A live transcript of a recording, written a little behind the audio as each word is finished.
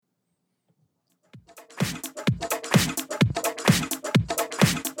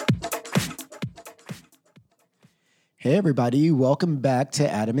Hey, everybody. Welcome back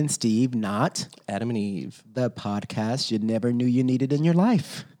to Adam and Steve, not Adam and Eve. the podcast you never knew you needed in your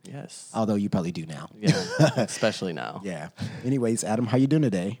life. Yes. Although you probably do now. Yeah, especially now. Yeah. Anyways, Adam, how you doing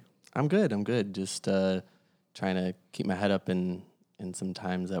today? I'm good. Just trying to keep my head up in some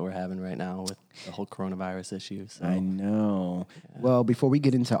times that we're having right now with the whole coronavirus issue. So. I know. Yeah. Well, before we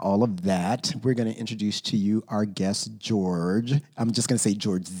get into all of that, we're going to introduce to you our guest, George. I'm just going to say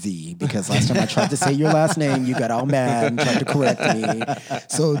George Z, because last time I tried to say your last name, you got all mad and tried to correct me.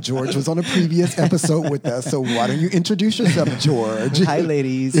 So George was on a previous episode with us. So why don't you introduce yourself, George? Hi,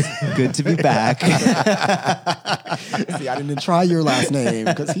 ladies. Good to be back. See, I didn't try your last name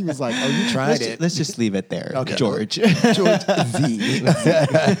because he was like, oh, you tried it. Let's just leave it there. Okay. George. George Z.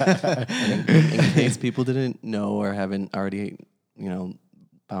 In case people didn't know or haven't already,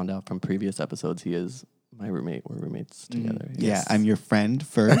 found out from previous episodes, he is my roommate. We're roommates together. Yeah, I'm your friend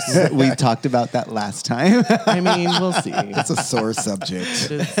first. We talked about that last time. I mean, we'll see. It's a sore subject.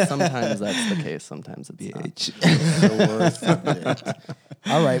 Sometimes that's the case. Sometimes it's not. Sore subject.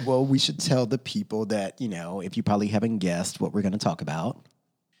 All right. Well, we should tell the people that, if you probably haven't guessed what we're going to talk about.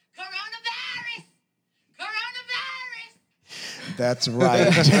 That's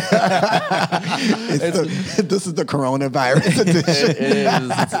right. This is the coronavirus edition. It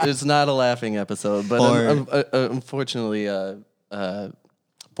is. It's not a laughing episode, but unfortunately,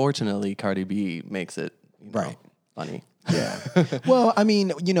 fortunately, Cardi B makes it right funny. Yeah. Well, I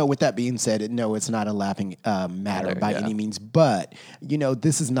mean, with that being said, no, it's not a laughing matter by any means. But,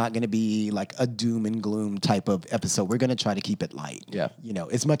 this is not going to be like a doom and gloom type of episode. We're going to try to keep it light. Yeah.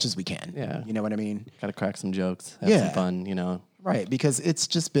 As much as we can. Yeah. You know what I mean? Got to crack some jokes. Have some fun, Right, because it's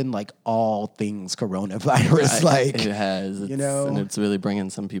just been like all things coronavirus. It has, and it's really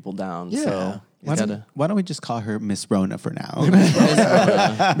bringing some people down. Yeah. So why don't we just call her Miss Rona for now?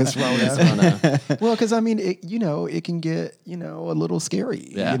 Miss Rona. Well, because it can get a little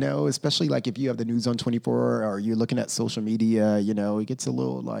scary. Yeah. Especially like if you have the news on 24 or you're looking at social media. It gets a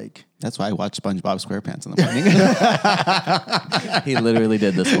little like. That's why I watch SpongeBob SquarePants in the morning. He literally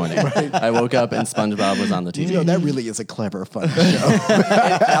did this morning. Right. I woke up and SpongeBob was on the TV. That really is a clever, fun show.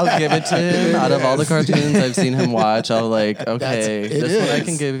 I'll give it to him. Out of all the cartoons I've seen him watch, I'll okay, this one I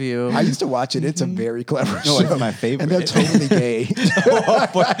can give you. I used to watch it. It's a very clever show. It's my favorite. And they're totally gay.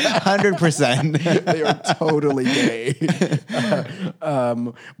 100%. They are totally gay.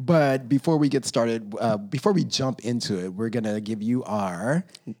 But before we get started, before we jump into it, we're going to give you our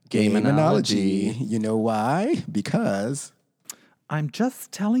Game Analogy. You know why? Because I'm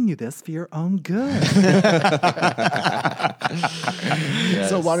just telling you this for your own good. Yes.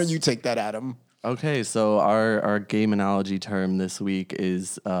 So why don't you take that, Adam? Okay, so our game analogy term this week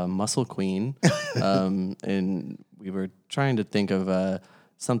is muscle queen. And we were trying to think of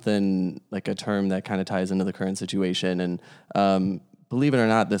something like a term that kind of ties into the current situation. And believe it or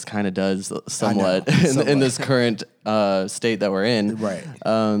not, this kind of does somewhat in this current state that we're in. Right.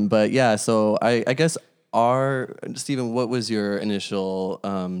 But yeah, so I guess Stephen, what was your initial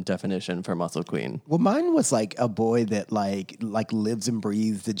definition for muscle queen? Well, mine was like a boy that like lives and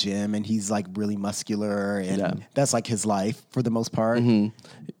breathes the gym, and he's like really muscular, and that's like his life for the most part. Mm-hmm.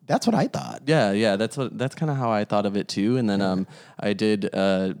 That's what I thought. Yeah, that's kind of how I thought of it too. And then I did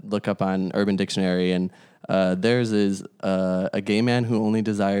look up on Urban Dictionary, and theirs is a gay man who only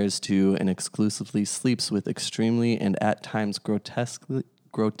desires to and exclusively sleeps with extremely and at times grotesquely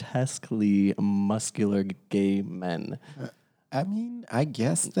muscular gay men. I mean, I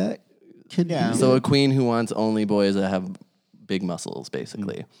guess that could be. So a queen who wants only boys that have big muscles,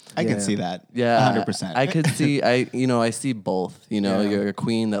 basically. I can see that. Yeah, 100%. I could see. I see both. You're a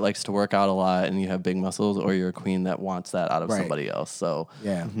queen that likes to work out a lot and you have big muscles, or you're a queen that wants that out of somebody else. So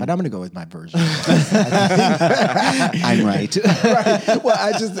but I'm gonna go with my version. I'm right. Right. Well,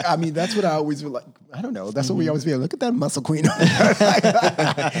 that's what I always like. I don't know. That's what we always be. Look at that muscle queen.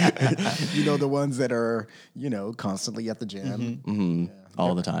 The ones that are constantly at the gym. Mm-hmm.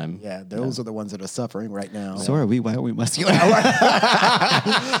 All the time. Yeah, those are the ones that are suffering right now. So are we. Why are we muscular? We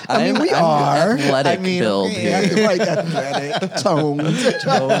are. Athletic build here. Right, athletic,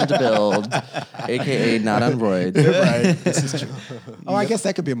 toned build, a.k.a. not on roids. Right, this is true. Oh, I guess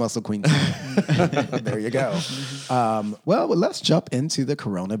that could be a muscle queen. There you go. Well, let's jump into the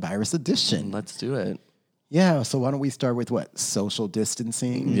coronavirus edition. Let's do it. Yeah, so why don't we start with what? Social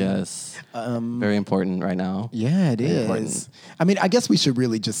distancing? Yes. Very important right now. Yeah, it Very is. important. I mean, I guess we should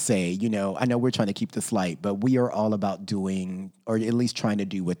really just say, I know we're trying to keep this light, but we are all about doing, or at least trying to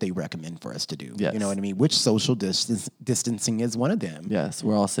do what they recommend for us to do. Yes. You know what I mean? Which social distancing is one of them. Yes,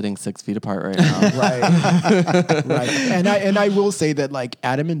 we're all sitting 6 feet apart right now. Right. Right. And I will say that like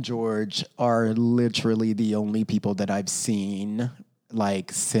Adam and George are literally the only people that I've seen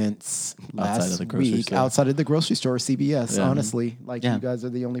like since Outside of last the grocery week store. outside of the grocery store, CVS, Yeah. honestly. Like Yeah. you guys are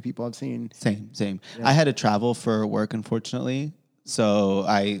the only people I've seen. Same. I had to travel for work, unfortunately. So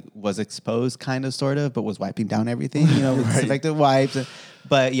I was exposed, kind of, sort of, but was wiping down everything, with disinfectant wipes.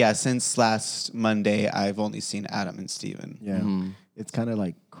 But yeah, since last Monday, I've only seen Adam and Steven. Yeah. It's kind of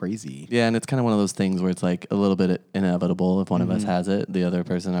like crazy. Yeah, and it's kind of one of those things where it's like a little bit inevitable. If one of us has it, the other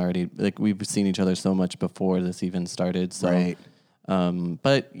person already, like we've seen each other so much before this even started. So, Right.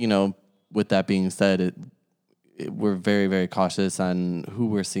 But, with that being said, we're very, very cautious on who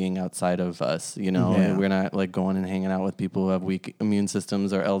we're seeing outside of us. Yeah. We're not like going and hanging out with people who have weak immune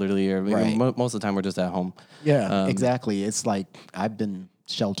systems or elderly, or Right. most of the time we're just at home. Yeah, exactly. It's like I've been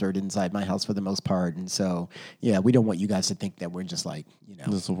sheltered inside my house for the most part. And so, yeah, we don't want you guys to think that we're just like,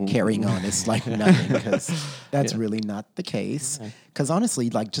 carrying on. It's like nothing because that's really not the case. Because honestly,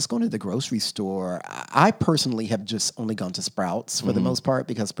 like just going to the grocery store, I personally have just only gone to Sprouts for the most part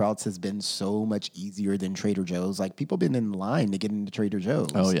because Sprouts has been so much easier than Trader Joe's. Like people been in line to get into Trader Joe's.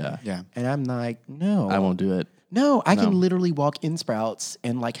 Oh, yeah. Yeah. And I'm like, no. I won't do it. No, I can literally walk in Sprouts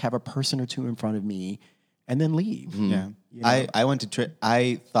and like have a person or two in front of me and then leave. Yeah. I went to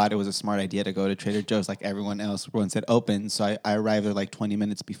I thought it was a smart idea to go to Trader Joe's like everyone else once it opened. So I arrived there like 20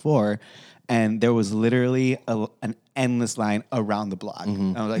 minutes before, and there was literally an endless line around the block.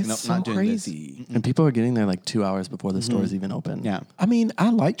 And I was like, It's no, so not doing crazy. this. And people are getting there like 2 hours before the stores even open. Yeah. I mean, I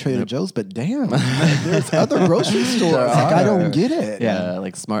like Trader Joe's, but damn, there's other grocery stores. Like, I don't get it. Yeah,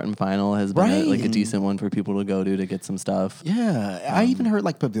 like Smart and Final has been like a decent one for people to go to get some stuff. Yeah, I even heard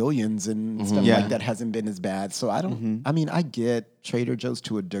like pavilions and stuff Yeah. like that hasn't been as bad. So I don't. I mean, I get Trader Joe's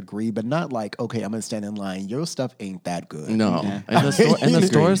to a degree, but not like okay, I'm gonna stand in line. Your stuff ain't that good. No, and the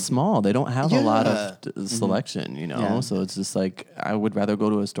store is small. They don't have a lot of selection, Yeah. So it's just like I would rather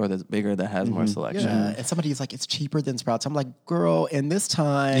go to a store that's bigger that has more selection. Yeah, and somebody's like, it's cheaper than Sprouts. I'm like, girl, in this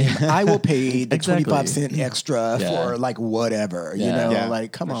time, I will pay the Exactly. 25 cent extra for like whatever, Yeah.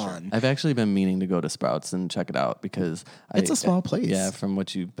 like come on. I've actually been meaning to go to Sprouts and check it out because It's a small place. Yeah, from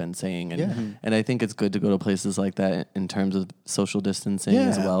what you've been saying, and I think it's good to go to places like that in terms of social distancing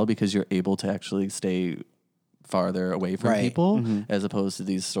as Yeah. well because you're able to actually stay farther away from Right. people as opposed to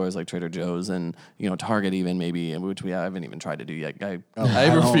these stores like Trader Joe's and Target even maybe, which I haven't even tried to do yet.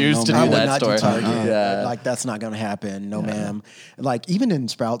 I refuse to do I would that not store. do Target. Yeah. Like that's not gonna happen. No, ma'am. Like even in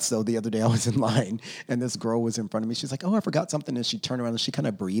Sprouts though, the other day I was in line and this girl was in front of me. She's like, "Oh, I forgot something," and she turned around and she kind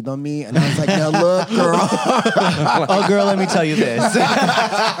of breathed on me, and I was like, "Now look, girl." Oh, girl, let me tell you this.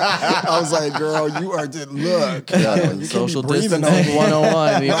 I was like, "Girl, you are just look. You can't be Social breathing distancing on me.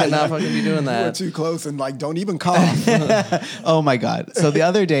 101. You cannot fucking be doing You were that. too close and like don't even cough." Oh my God. So the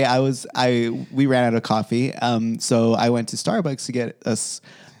other day we ran out of coffee. So I went to Starbucks to get us,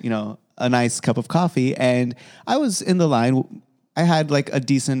 a nice cup of coffee. And I was in the line. I had like a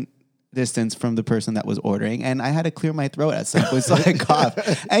decent distance from the person that was ordering, and I had to clear my throat at some point, so I coughed.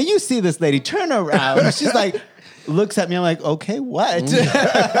 And you see this lady turn around. She's like, looks at me. I'm like, okay, what? You should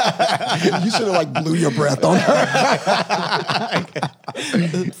have like blew your breath on her.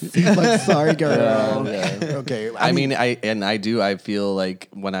 Like, sorry, girl. Okay. I feel like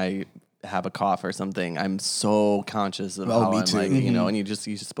when I have a cough or something, I'm so conscious of how me I'm too. like, and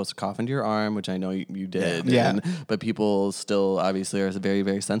you're supposed to cough into your arm, which I know you did. Yeah. But people still obviously are very,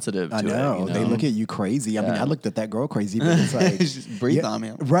 very sensitive to I know. it. They look at you crazy. I mean, I looked at that girl crazy, but it's like Just breathe on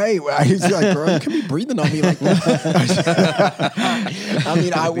me. Right. I was like, girl, you can be breathing on me like that. I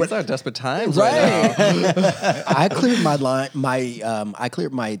mean, I would. These are desperate times right now. I cleared my line. I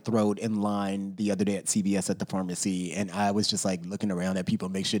cleared my throat in line the other day at CVS at the pharmacy, and I was just like looking around at people,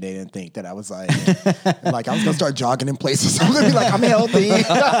 make sure they didn't think that I was like I was gonna start jogging in places. I'm gonna be like, I'm healthy.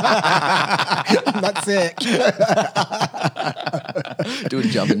 I'm not sick. Doing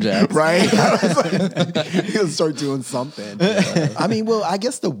jumping jacks. Right? I was like, he'll start doing something. I mean, well, I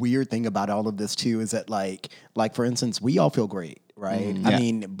guess the weird thing about all of this too is that like for instance, we all feel great, right? Yeah. I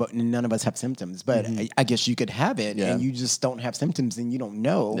mean, but none of us have symptoms, but I guess you could have it Yeah. and you just don't have symptoms and you don't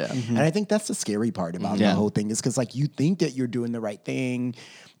know. Yeah. And I think that's the scary part about the Yeah. whole thing is because like you think that you're doing the right thing.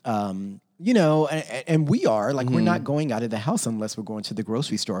 You know, and we are like, we're not going out of the house unless we're going to the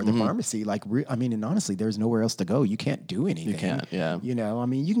grocery store or the pharmacy. Like, I mean, and honestly, there's nowhere else to go. You can't do anything. You can't, yeah. You know, I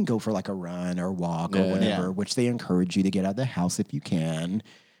mean, you can go for like a run or walk or Yeah. whatever, Yeah. which they encourage you to get out of the house if you can.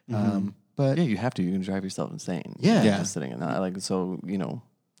 But Yeah, you have to. You can drive yourself insane. Yeah. Yeah. Just sitting in that. Like, so, you know,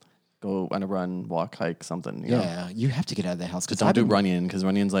 go on a run, walk, hike, something. You know? yeah, you have to get out of the house. Just don't do Runyon because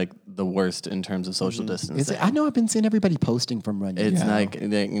Runyon's like the worst in terms of social distancing. Is it, I know I've been seeing everybody posting from Runyon. It's Yeah. like,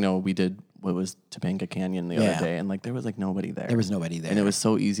 you know, we did what was Topanga Canyon the Yeah. other day, and like there was like nobody there. There was nobody there. and it was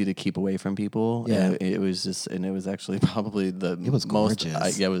so easy to keep away from people. Yeah. and it was just, and it was actually probably the was most.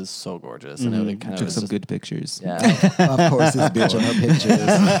 gorgeous. Yeah, it was so gorgeous, and it kind of Took was some just, good pictures. Yeah, of course, this bitch in her pictures.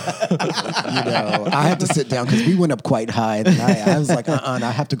 You know, I had to sit down because we went up quite high. And I was like, and I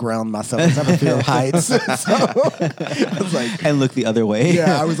have to ground myself. I have a fear of heights. So I was like, And look the other way.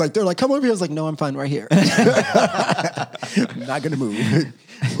 yeah, I was like, they're like, come over here. I was like, no, I'm fine right here. I'm not gonna move.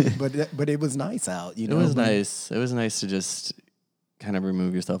 But it was nice out. You it know, was nice. It was nice to just kind of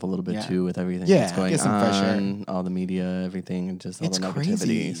remove yourself a little bit Yeah. too with everything Yeah, that's going get some fresh air. on, all the media, everything, and just all It's the negativity.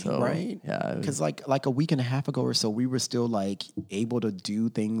 crazy, So right? yeah, it was- Because like a week and a half ago or so, we were still like able to do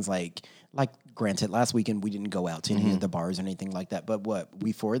things like granted, last weekend we didn't go out to any of the bars or anything like that. But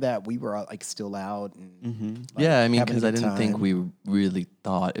before that, we were like still out. And, like, yeah, I mean, having a because I good didn't think time. we really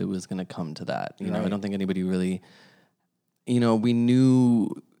thought it was going to come to that. You know, I Right. don't think anybody really, you know, we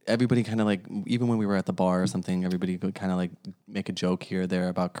knew everybody kind of like, even when we were at the bar or something, everybody would kind of like make a joke here or there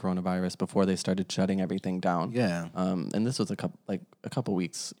about coronavirus before they started shutting everything down. Yeah. And this was a couple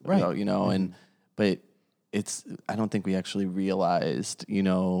weeks Right. ago, you know, but I don't think we actually realized, you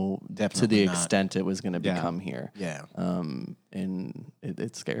know, to Definitely the not. extent it was going to Yeah. become here. Yeah. And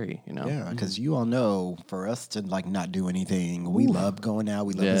it's scary, you know. Yeah, because you all know, for us to like not do anything, we love going out.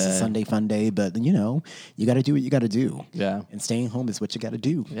 We love this Yeah. Sunday fun day, but you know, you got to do what you got to do. Yeah. And staying home is what you got to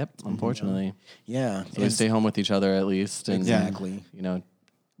do. Yep. Unfortunately. Yeah, So we stay home with each other at least. And, Exactly. You know,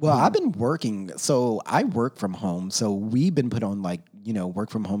 Well, I've been working, so I work from home. So we've been put on like, you know, work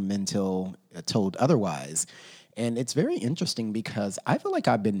from home until told otherwise. And it's very interesting because I feel like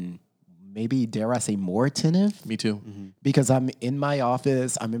I've been maybe, dare I say, more attentive me too. because I'm in my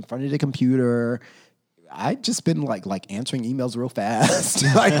office, I'm in front of the computer. I've just been like answering emails real fast.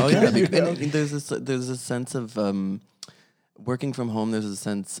 Like, Oh yeah, you know? and there's a sense of working from home. There's a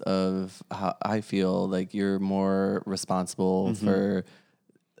sense of how I feel like you're more responsible for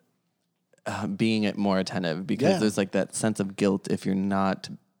being more attentive because Yeah. there's like that sense of guilt if you're not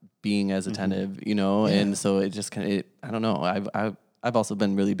being as attentive, you know. And so it just kind of, I don't know. I've also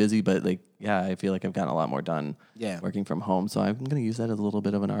been really busy, but like, yeah, I feel like I've gotten a lot more done working from home. So I'm going to use that as a little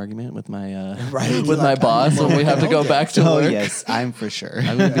bit of an argument with my Right. with my Like, boss when we have to go back to Oh, work. yes, I'm for sure.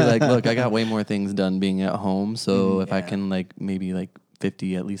 I'm gonna be like, look, I got way more things done being at home. So if I Yeah. can like maybe like at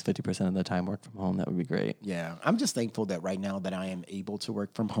least 50% of the time work from home, that would be great. Yeah, I'm just thankful that right now that I am able to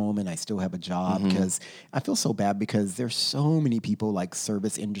work from home and I still have a job Mm-hmm. because I feel so bad because there's so many people like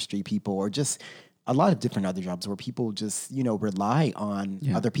service industry people or just a lot of different other jobs where people just, you know, rely on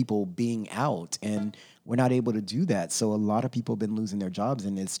other people being out and we're not able to do that. So a lot of people have been losing their jobs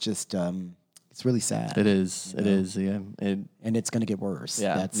and it's just, it's really sad. It is. It is. Yeah. And it's going to get worse.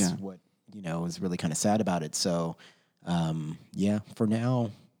 Yeah. That's Yeah. what, you know, is really kind of sad about it. So, yeah, for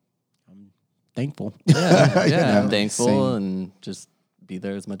now, I'm thankful. Yeah. You Yeah. know, I'm thankful same. and just be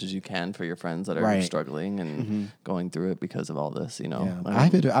there as much as you can for your friends that are Right. struggling and going through it because of all this, you know. Yeah. I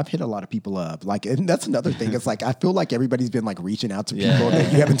mean, I've hit a lot of people up. Like, and that's another thing. It's like I feel like everybody's been like reaching out to Yeah. people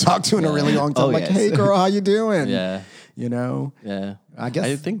that you haven't talked to in a really long time. Oh, like, yes. hey, girl, how you doing? yeah. You know. Yeah. I guess-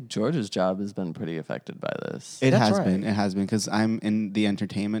 I think George's job has been pretty affected by this. It That's has right. been. It has been because I'm in the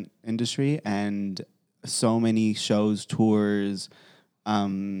entertainment industry, and so many shows, tours,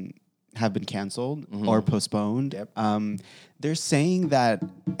 have been canceled or postponed. Yep. They're saying that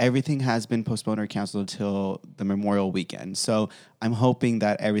everything has been postponed or canceled until the Memorial Weekend. So I'm hoping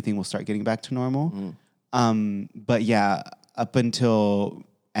that everything will start getting back to normal. But yeah, up until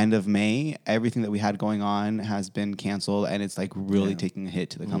end of May, everything that we had going on has been canceled, and it's like really taking a hit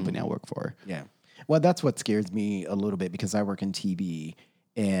to the company I work for. Yeah. Well, that's what scares me a little bit because I work in TV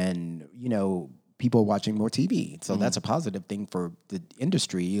and, you know, people are watching more TV. So that's a positive thing for the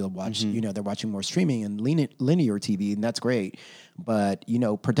industry. You'll watch, you know, they're watching more streaming and linear TV, and that's great. But, you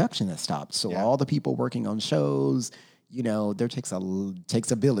know, production has stopped. So all the people working on shows, there takes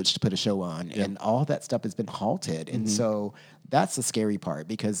a village to put a show on, and all that stuff has been halted. And so that's the scary part,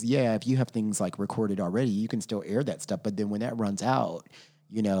 because if you have things like recorded already, you can still air that stuff. But then when that runs out,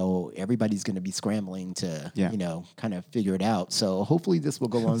 everybody's going to be scrambling to, kind of figure it out. So hopefully this will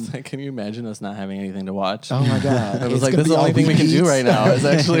go on. Like, can you imagine us not having anything to watch? Oh my God. It was like, this is the only thing we can do right now is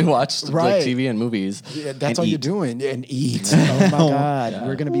actually watch Right. like TV and movies. Yeah, that's all eat. you're doing, and eat. Oh my God.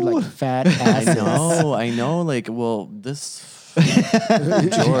 We're going to be like fat asses. I know. Like, well, this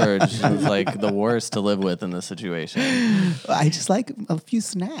George is like the worst to live with in this situation. I just like a few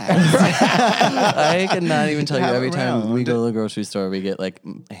snacks. I cannot even tell you, Have every time we around. go to the grocery store, we get like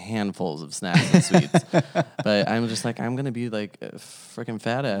handfuls of snacks and sweets. But I'm just like, I'm going to be like a freaking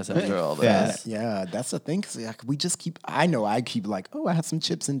fat ass after all this. Yeah, that's the thing. 'Cause, we just keep, I keep like, I have some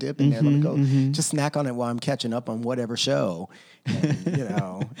chips and dip in there. Let me go just snack on it while I'm catching up on whatever show.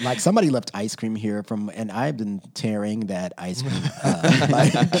 And, like somebody left ice cream here and I've been tearing that ice cream up.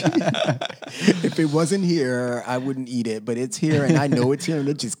 Like, if it wasn't here, I wouldn't eat it, but it's here and I know it's here and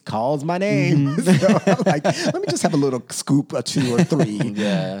it just calls my name. So I'm like, let me just have a little scoop or 2 or 3.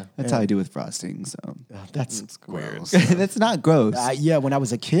 Yeah. That's how I do with frosting. So That's weird. gross. that's not gross. When I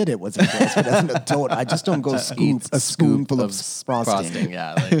was a kid, it wasn't gross, but as an adult, I just don't go scoop a spoonful of frosting.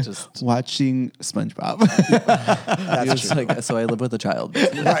 Yeah, like just Watching SpongeBob. That's true. Like, so I live with a child.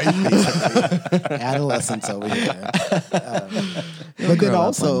 Right, basically. Adolescence over here. But then grow up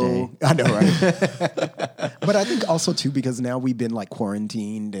also, one I know, right? But I think also too, because now we've been like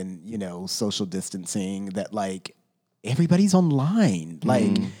quarantined and social distancing, that like everybody's online.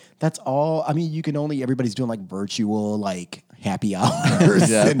 Like that's all. I mean, everybody's doing like virtual like happy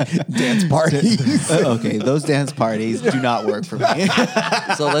hours and dance parties. Okay, those dance parties do not work for me.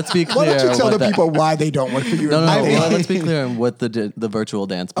 So let's be Why clear. don't you tell what the people why they don't work for you? No, I mean, well, let's be clear on what the virtual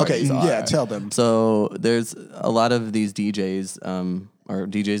dance parties are. yeah, tell them. So there's a lot of these DJs, or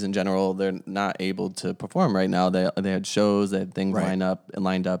DJs in general, they're not able to perform right now. They had shows, they had things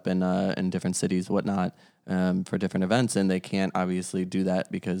lined up in different cities, whatnot. For different events, and they can't obviously do that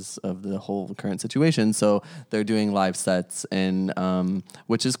because of the whole current situation. So they're doing live sets, and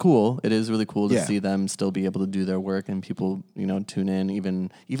which is cool. It is really cool to see them still be able to do their work, and people tune in. Even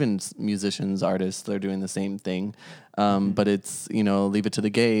musicians, artists, they're doing the same thing. But it's leave it to the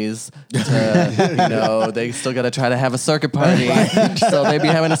gays. They still got to try to have a circuit party. So they be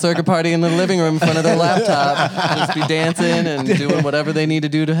having a circuit party in the living room in front of their laptop, just be dancing and doing whatever they need to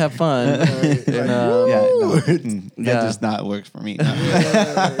do to have fun. That does not work for me.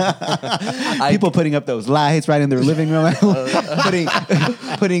 People putting up those lights right in their living room,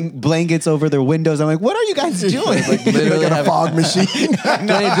 putting blankets over their windows. I'm like, what are you guys doing? Like literally got a fog machine. I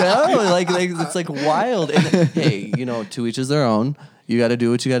know, like it's like wild. And hey, to each is their own. You got to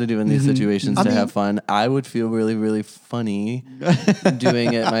do what you got to do in these situations to have fun. I would feel really, really funny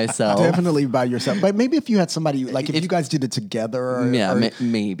doing it myself. Definitely by yourself. But maybe if you had somebody, like if you guys did it together.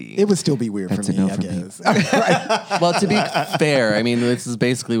 Maybe. It would still be weird for me, I guess. Right. Well, to be fair, I mean, this is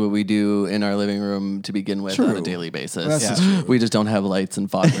basically what we do in our living room to begin with on a daily basis. That's true. We just don't have lights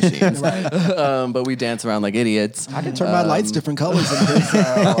and fog machines. But we dance around like idiots. I can turn my lights different colors in here, so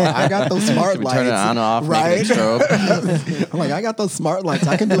I got those smart We lights. turn it on and off, right? make it strobe. I'm like, I got those smart lights.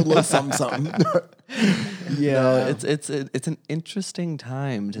 I can do a little something. Yeah, it's an interesting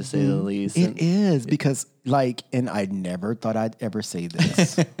time to say the least. It is because and I never thought I'd ever say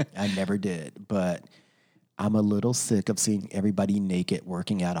this. I never did, but I'm a little sick of seeing everybody naked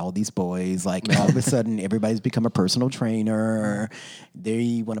working out, all these boys. Like all of a sudden, everybody's become a personal trainer.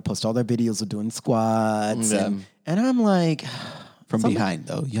 They want to post all their videos of doing squats. Yeah. And I'm like... From behind,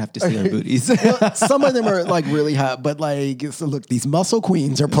 though, you have to see their booties. Well, some of them are like really hot, but so look, these muscle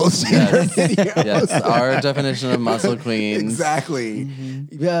queens are posting their videos. Yes, our definition of muscle queens. Exactly.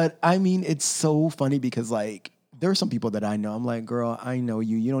 But I mean, it's so funny because there are some people that I know. I'm like, girl, I know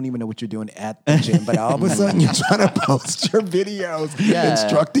you. You don't even know what you're doing at the gym, but all of a sudden you're trying to post your videos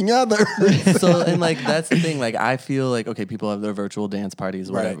instructing others. So, and that's the thing. I feel like, okay, people have their virtual dance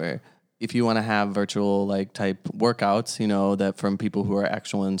parties, whatever. Right. If you want to have virtual type workouts, that from people who are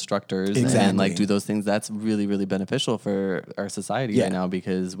actual instructors Exactly. and do those things, that's really, really beneficial for our society right now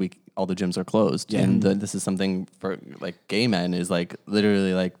because all the gyms are closed. Yeah. And this is something for gay men is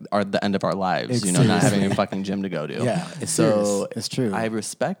literally the end of our lives, not having a fucking gym to go to. Yeah, it's so serious. It's true. I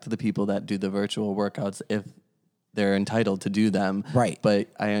respect the people that do the virtual workouts if they're entitled to do them. Right. But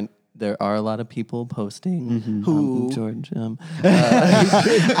there are a lot of people posting. Who? George.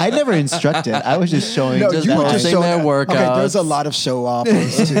 I never instructed. I was just showing. No, Just you were posting just showing their Okay, there's a workouts. lot of show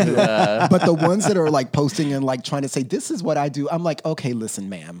offers too. But the ones that are like posting and like trying to say, this is what I do. I'm like, okay, listen,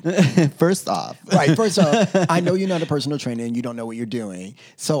 ma'am. First off, Right. First off, I know you're not a personal trainer and you don't know what you're doing.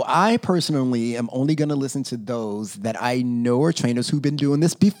 So I personally am only going to listen to those that I know are trainers who've been doing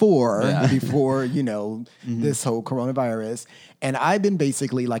this before, this whole coronavirus. And I've been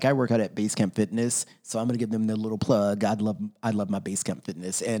basically like, I work out at Basecamp Fitness, so I'm going to give them the little plug. I love my Basecamp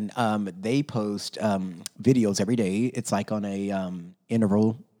Fitness, and they post videos every day. It's like on a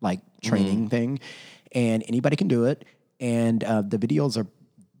interval like training thing, and anybody can do it. And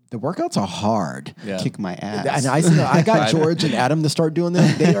the workouts are hard. Yeah. kick my ass. And I got George and Adam to start doing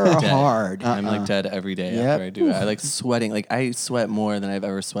them. They are hard. I'm like dead every day Yep. after I do it. I like sweating. Like I sweat more than I've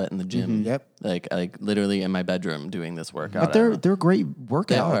ever sweat in the gym. Yep. Like literally in my bedroom doing this workout. But they're great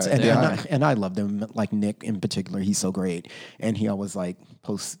workouts, They are. and I love them. Like Nick in particular, he's so great, and he always like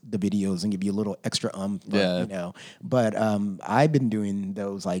posts the videos and give you a little extra Yeah. But I've been doing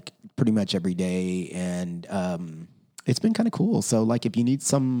those like pretty much every day, and it's been kind of cool. So like if you need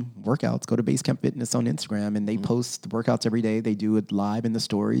some workouts, go to Basecamp Fitness on Instagram, and they post the workouts every day. They do it live in the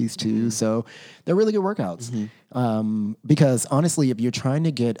stories too, so they're really good workouts. Because honestly, if you're trying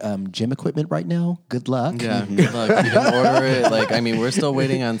to get gym equipment right now, good luck. Yeah, good luck. You can order it. Like, I mean, we're still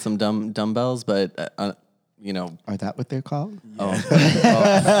waiting on some dumbbells, but Are that what they're called?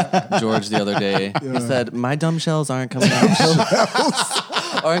 George the other day, he said, my dumb shells aren't coming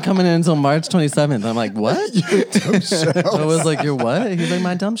in until March 27th. I'm like, what? I was like, you're what? He's like,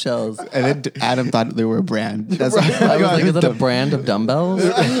 my dumb shells. And then Adam thought they were a brand. That's I was like, is it a brand of dumbbells?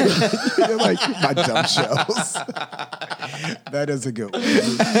 You're like my dumb shells. That is a good one.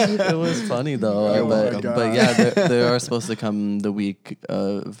 It was funny though, my God. but yeah, they are supposed to come the week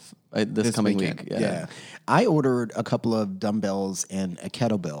of this coming weekend. week. Yeah. I ordered a couple of dumbbells and a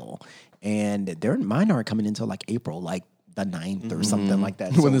kettlebell, and mine aren't coming until like April, like the 9th or something like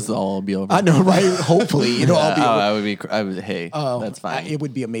that. When So- this will all be over. I know, right? Hopefully, it'll all be over. Hey, that's fine. It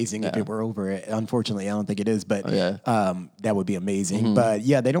would be amazing if it were over. Unfortunately, I don't think it is, but Yeah. that would be amazing. But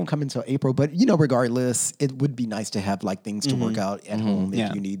yeah, they don't come until April. But regardless, it would be nice to have like things to work out at home if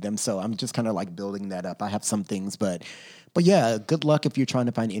Yeah. you need them. So I'm just kind of like building that up. I have some things, but yeah, good luck if you're trying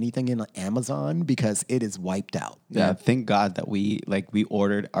to find anything in Amazon because it is wiped out. Yeah, thank God that we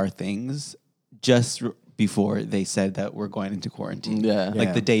ordered our things just before they said that we're going into quarantine. Yeah. Like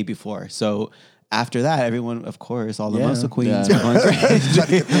Yeah. the day before. So after that, everyone, of course, all the Yeah. muscle queens Yeah. are going crazy. Trying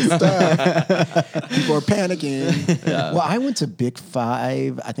to get this stuff. People are panicking. Well, I went to Big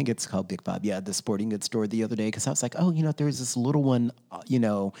Five. I think it's called Big Five. Yeah, the sporting goods store the other day because I was like, there's this little one,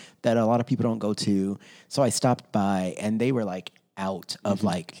 that a lot of people don't go to. So I stopped by, and they were like out of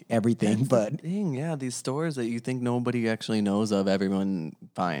like everything, but. Thing, yeah, these stores that you think nobody actually knows of, everyone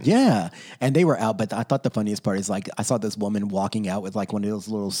finds. Yeah, and they were out, but I thought the funniest part is like I saw this woman walking out with like one of those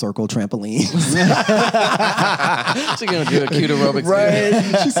little circle trampolines. She's gonna do a cute aerobics. Right.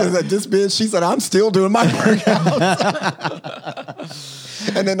 She said that this bitch, she said, I'm still doing my workout.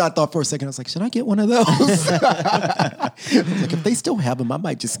 And then I thought for a second, I was like, should I get one of those? I was like, if they still have them, I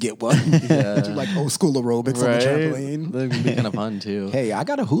might just get one. Do like old school aerobics on the trampoline. That'd be kind of fun too. Hey, I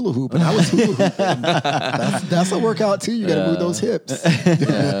got a hula hoop and I was hula hooping. That's a workout too. You got to move those hips.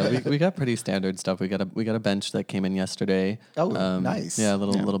 Yeah, we got pretty standard stuff. We got a bench that came in yesterday. Oh, nice. Yeah, a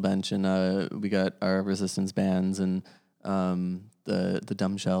little bench, and we got our resistance bands and the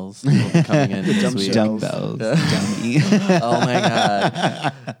dumb shells will be coming in this week. Dumbbells. Dummy. Oh my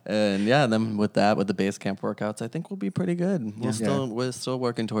god! And yeah, then with the base camp workouts, I think we'll be pretty good. We're still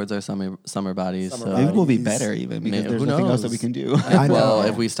working towards our summer bodies. So Maybe we'll be better even because there's who nothing else knows? that we can do. I know. well,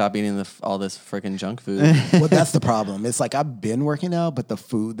 if we stop eating all this freaking junk food, Well, that's the problem. It's like I've been working out, but the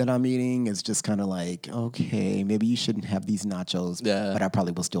food that I'm eating is just kind of like, okay, maybe you shouldn't have these nachos, Yeah. but I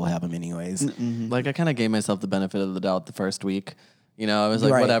probably will still have them anyways. like I kind of gave myself the benefit of the doubt the first week. I was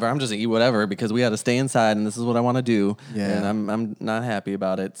like, Right. whatever. I'm just gonna eat whatever because we had to stay inside, and this is what I want to do. Yeah. And I'm not happy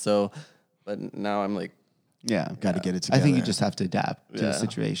about it. So, but now I'm like, Yeah. Got to get it I think you together. just have to adapt to the Yeah.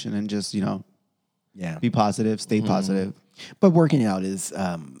 situation and just, Yeah. be positive, stay positive. But working out is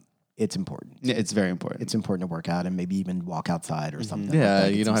it's important. Yeah, it's very important. It's important to work out and maybe even walk outside or something. Yeah, like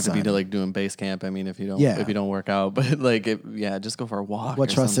that. you Get don't have some to be sun. like doing base camp. I mean, if you don't work out, but like, just go for a walk. Well, or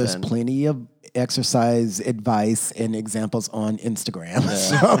trust there's something. plenty of exercise advice and examples on Instagram.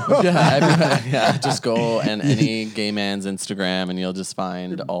 So, Just go and any gay man's Instagram, and you'll just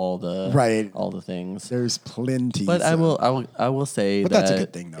find all the things. there's plenty. But I will say But that that's a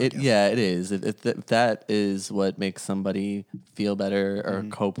good thing, though, I guess. it is. If that is what makes somebody feel better or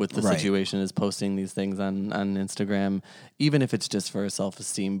cope with the Right. situation, is posting these things on Instagram, even if it's just for a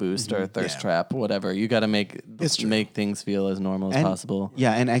self-esteem boost or a thirst Yeah. trap, whatever. You got to make things feel as normal as possible.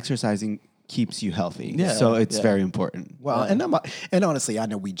 Yeah, and exercising keeps you healthy. Yeah, So it's yeah. very important. Well, and honestly, I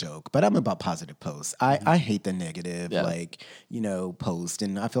know we joke, but I'm about positive posts. I hate the negative, post,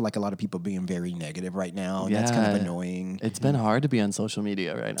 and I feel like a lot of people being very negative right now, and that's kind of Yeah. annoying. It's been hard to be on social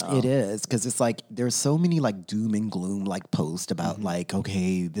media right now. It is because it's like there's so many like doom and gloom like posts about like,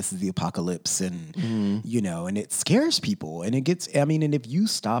 okay, this is the apocalypse, and and it scares people, and it gets. I mean, and if you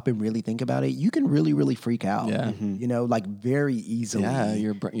stop and really think about it, you can really, really freak out. Yeah. Like very easily. Yeah,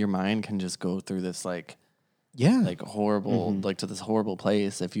 your mind can just go through this like horrible to this horrible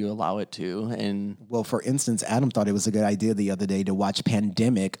place if you allow it to. And Well, for instance, Adam thought it was a good idea the other day to watch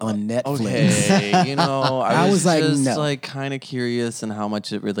Pandemic on Netflix. okay, I was like, just no. like kind of curious and how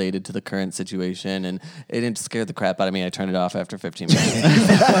much it related to the current situation, and it scared the crap out of me. I turned it off after 15 minutes.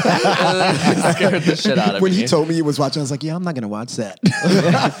 It scared the shit out of When me. he told me he was watching, I was like, yeah, I'm not going to watch that.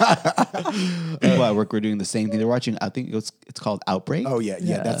 People at work were doing the same thing. They're watching, I think it's called Outbreak. Oh, yeah,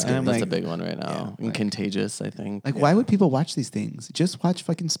 that's And good. I'm That's like- a big one right now. And Contagious, I think. Like, why would people watch these things? Just watch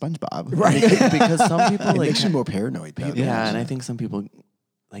fucking SpongeBob. Right. Because some people It like makes you more paranoid, though. yeah, and I think some people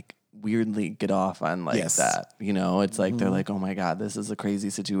like weirdly get off on like Yes. that. It's like they're like, oh my god, this is a crazy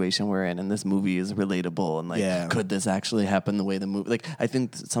situation we're in, and this movie is relatable, and like, Yeah. could this actually happen the way the movie? Like, I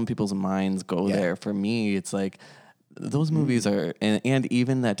think some people's minds go Yeah. there. For me, it's like those movies are, and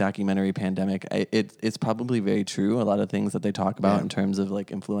even that documentary Pandemic, it's probably very true. A lot of things that they talk about Yeah. in terms of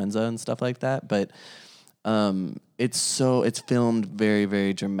like influenza and stuff like that, but. It's filmed very,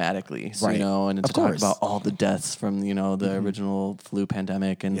 very dramatically, so, Right. and Of to talk course. about all the deaths from the original flu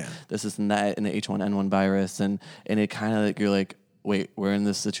pandemic and Yeah. this and that and the H1N1 virus, and it kind of like you're like, wait, we're in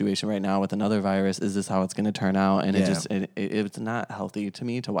this situation right now with another virus. Is this how it's going to turn out? And Yeah. it's not healthy to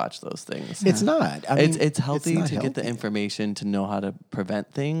me to watch those things. It's not. I mean, It's healthy not to get the healthy. information to know how to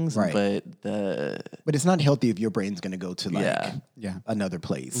prevent things, Right. but But it's not healthy if your brain's going to go to like Yeah. another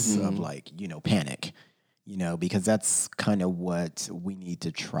place of like, panic. Because that's kind of what we need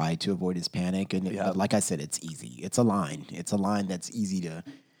to try to avoid is panic. And but like I said, it's easy. It's a line. It's a line that's easy to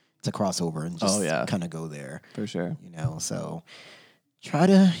cross over and just kind of go there. for sure. So try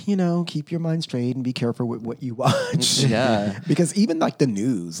to, keep your mind straight and be careful with what you watch. Yeah. Because even like the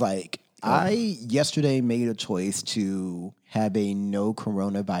news, like I yesterday made a choice to have a no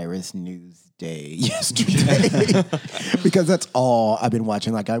coronavirus news day yesterday because that's all I've been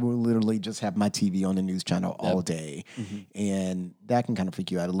watching. Like I will literally just have my TV on the news channel all day. And that can kind of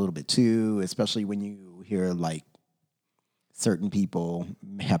freak you out a little bit too, especially when you hear like certain people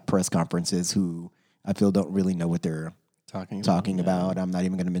have press conferences who I feel don't really know what they're talking about. I'm not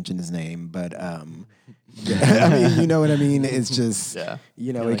even going to mention his name, but I mean, you know what I mean? It's just, Yeah.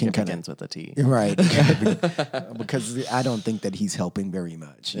 it Like can it kind begins with a T. of, right. Because I don't think that he's helping very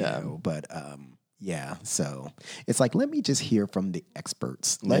much, you know, but yeah, so it's like, let me just hear from the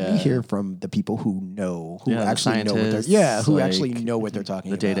experts. Let me Yeah. hear from the people who know, who Yeah, the actually know what they're, scientists, who like, actually know what they're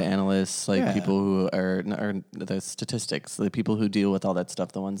talking The about. data analysts, like Yeah. people who are the statistics, the people who deal with all that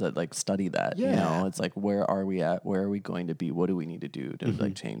stuff, the ones that like study that. Yeah. It's like, where are we at? Where are we going to be? What do we need to do to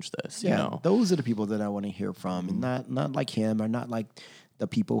like change this? Yeah, You know, those are the people that I want to hear from, and not like him, or not like the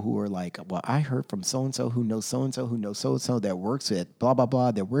people who are like, well, I heard from so and so who knows so and so who knows so and so that works at blah blah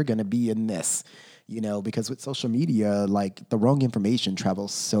blah that we're gonna be in this, because with social media, like the wrong information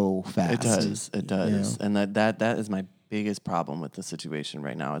travels so fast. it does, and that is my biggest problem with the situation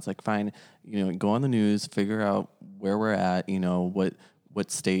right now. It's like, fine, go on the news, figure out where we're at,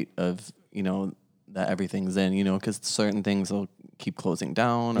 what state of that everything's in, because certain things will keep closing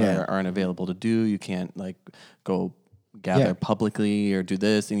down or Yeah. aren't available to do. You can't like go gather Yeah. publicly or do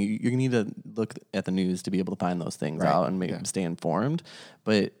this, and you need to look at the news to be able to find those things Right. out and stay informed.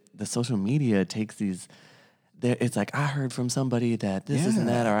 But the social media takes these. It's like, I heard from somebody that this isn't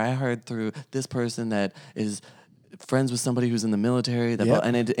that, or I heard through this person that is friends with somebody who's in the military. That Yep.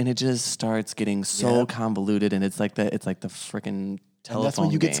 and it just starts getting so Yep. convoluted, and it's like the freaking telephone. that's when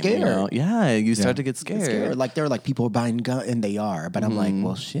you get game, scared. Yeah, you start to get Scared. scared. Like they're like people buying guns, and they are. But I'm like,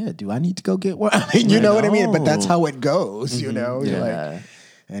 well, shit. Do I need to go get one? I mean, you know what I mean? But that's how it goes. You're like, Yeah.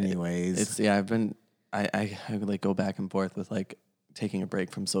 Anyways, I like go back and forth with like taking a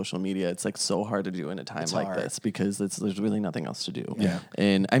break from social media. It's like so hard to do in a time like hard. this because there's really nothing else to do. Yeah.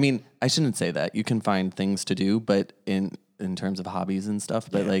 And I mean, I shouldn't say that. You can find things to do, but in terms of hobbies and stuff,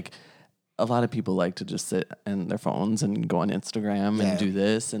 but like a lot of people like to just sit in their phones and go on Instagram and do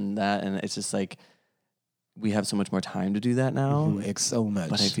this and that. And it's just like, we have so much more time to do that now. it's so much.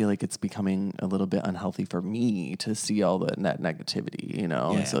 But I feel like it's becoming a little bit unhealthy for me to see all that negativity, you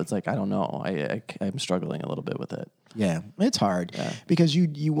know? Yeah. And so it's like, I don't know. I'm struggling a little bit with it. Yeah, it's hard because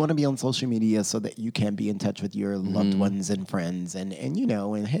you want to be on social media so that you can be in touch with your loved ones and friends and you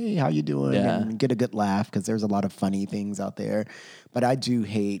know, and hey, how you doing? Yeah. And get a good laugh because there's a lot of funny things out there. But I do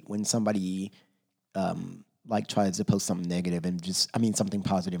hate when somebody like tries to post something negative and something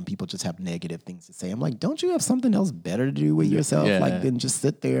positive and people just have negative things to say. I'm like, don't you have something else better to do with yourself? Yeah. Like than just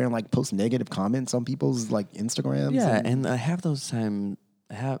sit there and like post negative comments on people's like Instagrams? Yeah, and half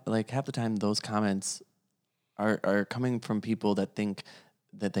the time those comments are coming from people that think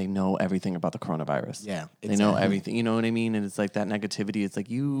that they know everything about the coronavirus. Yeah, they know everything. You know what I mean? And it's like that negativity. It's like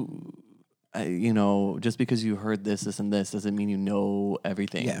you know, just because you heard this, and this doesn't mean you know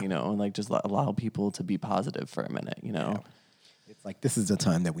everything. Yeah. You know, and like just allow people to be positive for a minute. You know. Yeah. It's like this is the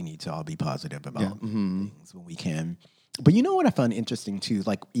time that we need to all be positive about things when we can. But you know what I found interesting too,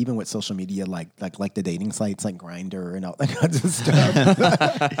 like even with social media, like the dating sites like Grindr and all that kinds of stuff.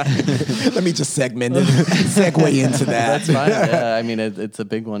 Let me just segue into that. That's fine. Yeah, I mean it's a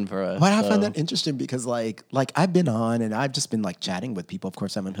big one for us. But I find that interesting because like I've been on and I've just been like chatting with people. Of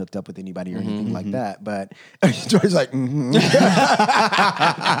course, I haven't hooked up with anybody or anything like that. But George's like, No,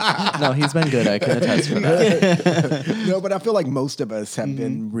 he's been good. I can attest for that. No, but I feel like most of us have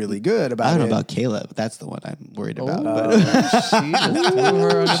been really good about I it. don't know about Caleb. That's the one I'm worried about. She just threw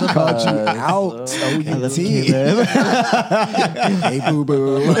her under the Called you bus. out. Caleb. Hey, boo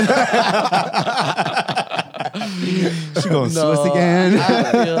boo. She going Swiss again.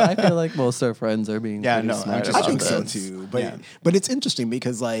 I feel like most of our friends are being Yeah, pretty no, smart I I about think so this. too. But it's interesting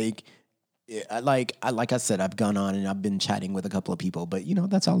because like I said, I've gone on and I've been chatting with a couple of people, but you know,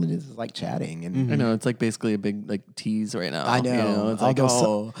 that's all it is like chatting. And I know it's like basically a big like tease right now. I know. You know? It's I'll like go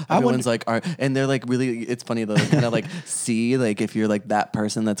so- I everyone's like, and they're like really. It's funny though, kind of like see like if you're like that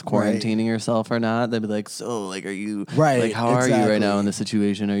person that's quarantining yourself or not. They'd be like, so like, are you Right, Like, how are you right now exactly. in this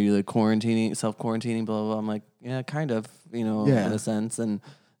situation? Are you like self quarantining, blah blah blah? I'm like, yeah, kind of, you know, Yeah. in a sense, and.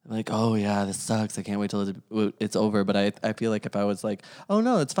 Like, oh yeah, this sucks. I can't wait till it's over. But I feel like if I was like, oh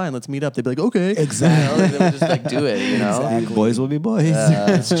no, it's fine. Let's meet up. They'd be like, okay, Exactly. They would just like do it. You know, Exactly. Boys will be boys.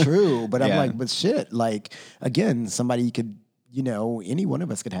 it's true. But I'm Yeah. like, but shit, like again, somebody could, you know, any one of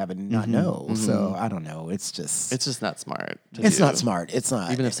us could have it and not know. So I don't know. It's just not smart. it's do. not smart. It's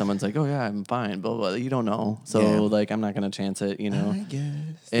not. Even if someone's like, "Oh yeah, I'm fine," blah blah, blah, you don't know. So Yeah. like, I'm not gonna chance it. You know. I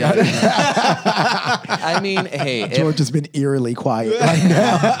guess. I mean, hey, George has been eerily quiet right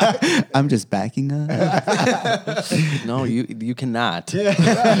now. I'm just backing up. no, you cannot. You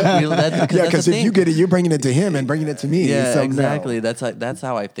know, that's Because the if you thing. get it, you're bringing it to him and bringing it to me. Yeah, so no. exactly. That's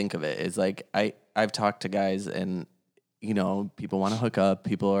how I think of it. Is like I've talked to guys and. You know, people want to hook up.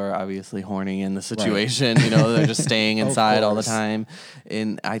 People are obviously horny in the situation. You know, they're just staying inside all the course. time.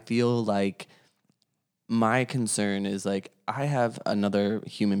 And I feel like my concern is like I have another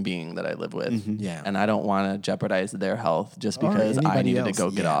human being that I live with. Yeah. And I don't want to jeopardize their health just Or because I anybody needed else, to go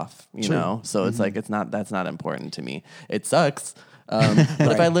get yeah. off, you True. know? So it's like, that's not important to me. It sucks. But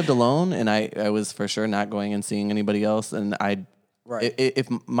if I lived alone and I was for sure not going and seeing anybody else and Right. if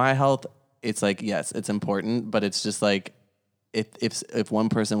my health, it's like, yes, it's important, but it's just like, if one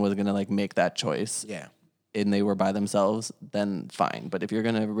person was going to like make that choice Yeah. and they were by themselves, then fine. But if you're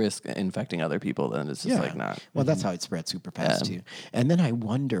going to risk infecting other people, then it's just like not. Well, that's how it spread super fast too. And then I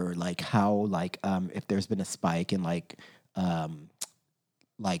wonder like how like if there's been a spike in like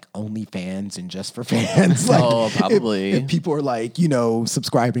OnlyFans and just for fans. Like, Oh, probably. If people are like, you know,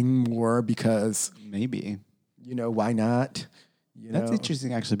 subscribing more because, Maybe. you know, why not? You That's know?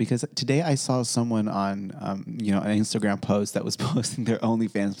 interesting, actually, because today I saw someone on, an Instagram post that was posting their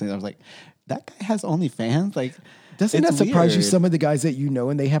OnlyFans thing. I was like, that guy has OnlyFans? Like, Doesn't it's that surprise you? weird. Some of the guys that you know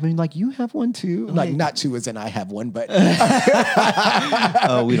and they have, and like, you have one too? Like, not two as in I have one, but.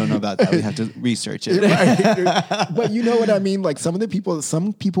 Oh, we don't know about that. We have to research it. But you know what I mean? Like some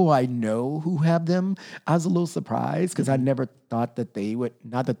people I know who have them, I was a little surprised because I never thought that they would,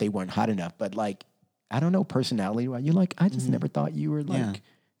 not that they weren't hot enough, but like, I don't know, personality, right? You're like, I just never thought you were like, Yeah.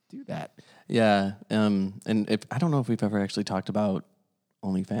 do that. Yeah. And if I don't know if we've ever actually talked about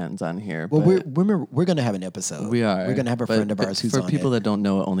OnlyFans on here. Well, but we're going to have an episode. we are. We're going to have a But friend of ours who's for on people it. that don't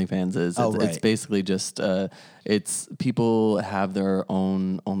know what OnlyFans is. Oh, It's right. basically just it's people have their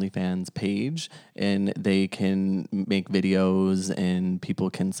own OnlyFans page, and they can make videos, and people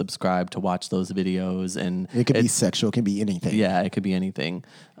can subscribe to watch those videos, and It could be it's- sexual. It can be anything. Yeah, it could be anything.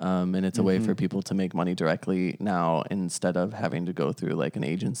 And it's a way Mm-hmm. for people to make money directly now instead of having to go through like an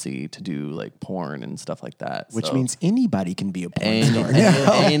agency to do like porn and stuff like that. Which So means anybody can be a porn star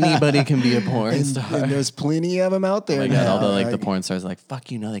now. anybody can be a porn And, star. and there's plenty of them out Oh there my God, now. all the like the Like, porn stars are like,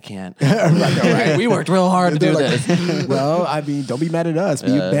 fuck you, no they can't. right. We worked real hard to do They're like, this. well, I mean, don't be mad at us.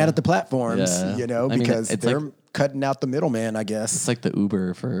 Be mad at the platforms, Yeah. you know, I mean, because it's they're like- cutting out the middleman, I guess. It's like the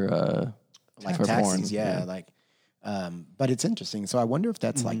Uber for Like for taxis, porn. yeah. Like, but it's interesting. So I wonder if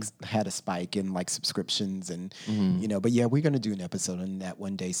that's like Mm-hmm. had a spike in like subscriptions and you know. But yeah, we're gonna do an episode on that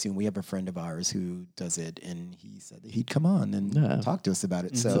one day soon. We have a friend of ours who does it, and he said that he'd come on and Yeah. talk to us about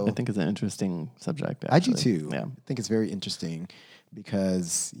it. So So I think it's an interesting subject. I do actually. too. Yeah. I think it's very interesting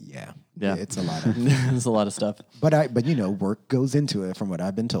because Yeah. it's a lot of. There's a lot of stuff. But you know, work goes into it, from what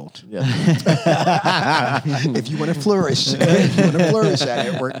I've been told. Yeah. If you want to flourish, at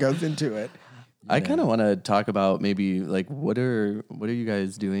it, work goes into it. I kind of want to talk about maybe like what are you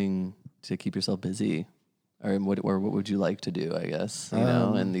guys doing to keep yourself busy, or what would you like to do? I guess you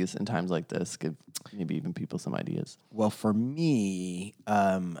know, in times like this, give maybe even people some ideas. Well, for me,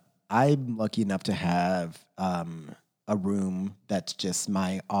 I'm lucky enough to have a room that's just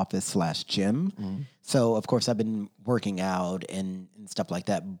my office / gym. So, of course, I've been working out and stuff like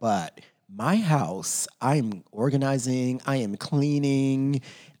that. But my house, I'm organizing, I am cleaning.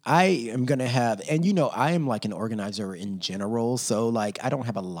 I am going to have, and you know, I am like an organizer in general. So, like, I don't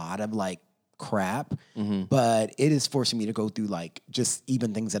have a lot of like crap, but it is forcing me to go through like just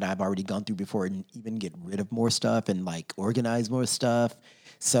even things that I've already gone through before and even get rid of more stuff and like organize more stuff.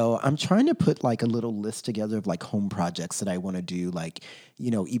 So I'm trying to put like a little list together of like home projects that I want to do, like, you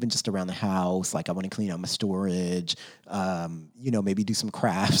know, even just around the house. Like I want to clean out my storage, you know, maybe do some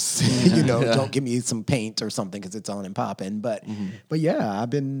crafts, you know, don't give me some paint or something because it's on and popping. But yeah, I've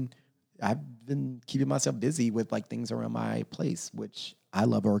been keeping myself busy with like things around my place, which I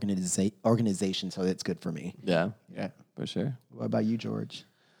love organization, so it's good for me. Yeah, Yeah. for sure. What about you, George?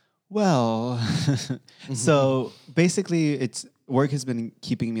 Well, so basically, work has been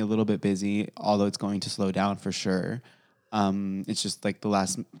keeping me a little bit busy, although it's going to slow down for sure. It's just like the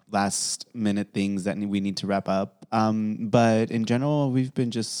last minute things that we need to wrap up. But in general, we've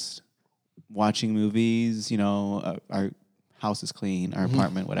been just watching movies. You know, our house is clean, our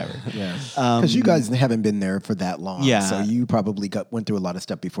apartment, whatever. Yeah, because you guys haven't been there for that long. Yeah. So you probably went through a lot of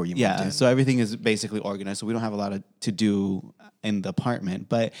stuff before you moved Yeah, in. so everything is basically organized. So we don't have a lot to do in the apartment,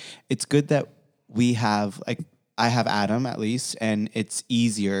 but it's good that we have like I have Adam at least, and it's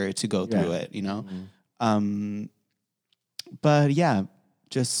easier to go through it. You know, but yeah,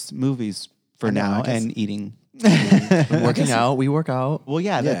 just movies for I know, now I guess- and eating. Working out, we work out. Well,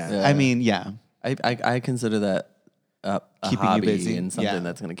 yeah, that's, Yeah. I mean, yeah, I consider that a Keeping you hobby busy. and something Yeah.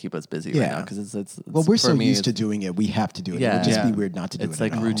 that's going to keep us busy right Yeah. now because it's Well, we're for so me, used to it's- doing it, we have to do it. It Yeah. would just be Yeah. weird not to do it. It's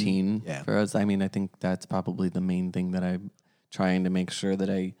like at all. routine Yeah. for us. I mean, I think that's probably the main thing that I'm trying to make sure that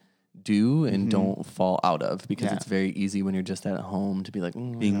I do and don't fall out of because Yeah. it's very easy when you're just at home to be like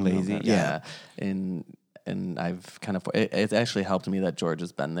Being I don't know lazy. if I-" Yeah. And I've kind of it's actually helped me that George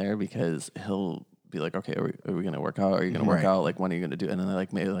has been there because he'll be like, okay, are we going to work out? Are you going to work Right. out? Like, when are you going to do it? And then they're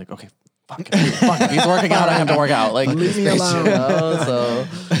like, maybe like, okay, fuck, he's working out. I have to work out. Like, Leave me alone. you know, so,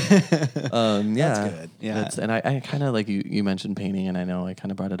 yeah, That's good. Yeah. That's- and I kind of like you mentioned painting, and I know I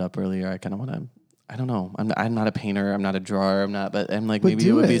kind of brought it up earlier. I kind of want to. I don't know. I'm not a painter. I'm not a drawer. I'm not. But I'm like But maybe it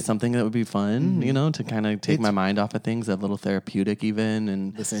do would be it. something that would be fun, you know, to kind of take my mind off of things, a little therapeutic even.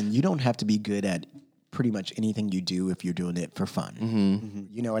 And Listen, you don't have to be good at pretty much anything you do if you're doing it for fun. Mm-hmm.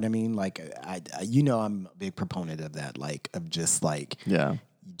 You know what I mean? Like, you know, I'm a big proponent of that. Like, of just like, yeah,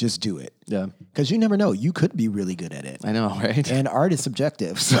 just do it. yeah, Because you never know. You could be really good at it. I know, right? And art is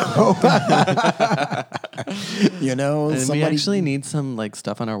subjective. So, you know, And we somebody. actually need some like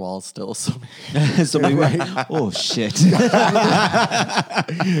stuff on our walls still. So so we oh shit.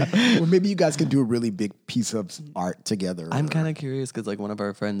 Well, maybe you guys could do a really big piece of art together. I'm kind of curious because like one of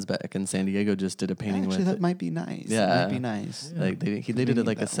our friends back in San Diego just did a painting Actually, with that might be nice. Yeah. That might be nice. Like they did it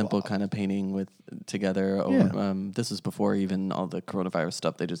like a simple kind of painting with together. Over, this was before even all the coronavirus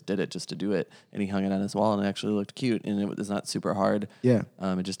stuff. They just did it just to do it, and he hung it on his wall, and it actually looked cute. And it was not super hard. Yeah.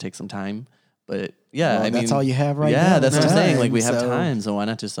 it just takes some time. But yeah, Well, I mean, that's all you have right yeah, now that's is what I'm saying. Like time, we have so- time, so why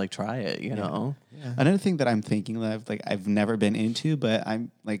not just like try it? You know? Another thing that I'm thinking that I've never been into, but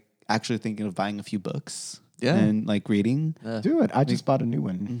I'm like actually thinking of buying a few books. Yeah. and like reading. Do it. I just bought a new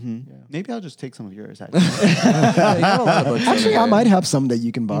one. Maybe I'll just take some of yours. Actually. Actually, I might have some that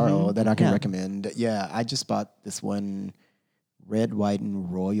you can borrow that I can recommend. Yeah, I just bought this one, Red, White,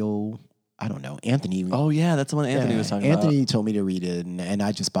 and Royal. I don't know. Anthony. Oh yeah, that's the one Anthony was talking about. Anthony told me to read it, and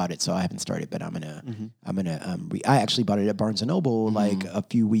I just bought it, so I haven't started. But I'm gonna. I actually bought it at Barnes and Noble like a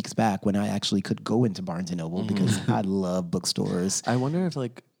few weeks back when I actually could go into Barnes and Noble because I love bookstores. I wonder if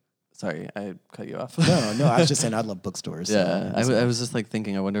like, sorry, I cut you off. No, I was just saying I love bookstores. So Yeah, I was just like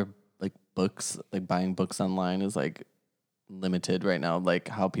thinking. I wonder if like books, like buying books online is like limited right now, like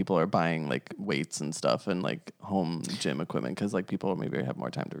how people are buying like weights and stuff and like home gym equipment because like people maybe have more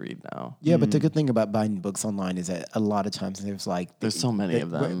time to read now. Yeah, but the good thing about buying books online is that a lot of times There's so many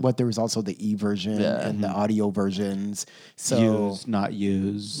of them. But there was also the e-version and the audio versions. So Use, not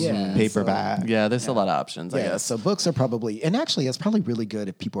use, Yeah, paperback. Yeah, there's a lot of options. I yeah, guess. so books are probably, and actually it's probably really good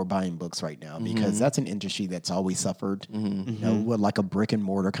if people are buying books right now because that's an industry that's always suffered. You know, with like a brick and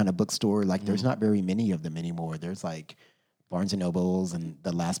mortar kind of bookstore, like there's not very many of them anymore. There's like Barnes and Nobles and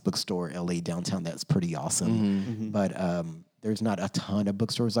the last bookstore, LA downtown, that's pretty awesome. But there's not a ton of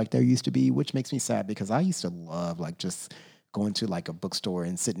bookstores like there used to be, which makes me sad because I used to love like just going to like a bookstore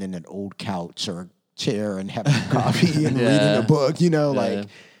and sitting in an old couch or chair and having coffee and reading a book, you know, like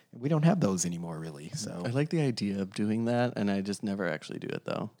we don't have those anymore really. So I like the idea of doing that, and I just never actually do it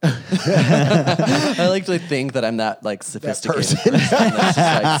though. I like to think that I'm that like sophisticated person that's just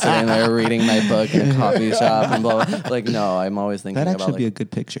like sitting there reading my book in a coffee shop and blah, blah. Like no, I'm always thinking That actually about be a like,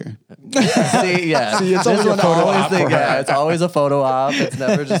 good picture. see, it's always a photo op. It's always a photo op. It's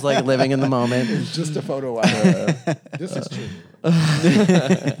never just like living in the moment. it's just a photo op. This is true.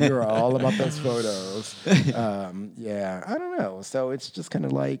 You're all about those photos. Yeah, I don't know. So it's just kind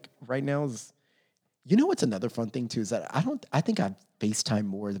of like right now is, you know, what's another fun thing too is that I think I FaceTime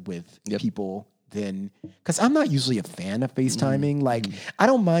more with people than, because I'm not usually a fan of FaceTiming. Like I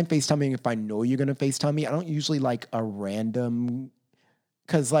don't mind FaceTiming if I know you're gonna FaceTime me. I don't usually like a random.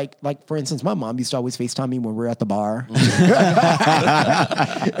 Because like for instance, my mom used to always FaceTime me when we're at the bar. And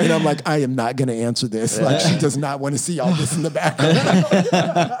I'm like, I am not going to answer this. Like she does not want to see all this in the background.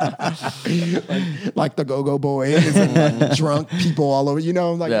 like the Go-Go Boys and drunk people all over. You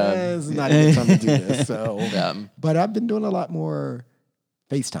know, I'm like, this is not a good time to do this. So, but I've been doing a lot more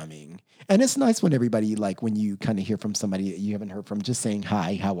FaceTiming. And it's nice when everybody, like when you kind of hear from somebody that you haven't heard from, just saying,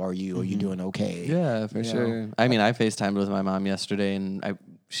 hi, how are you? Are you doing okay? Yeah, for sure. I mean, I FaceTimed with my mom yesterday, and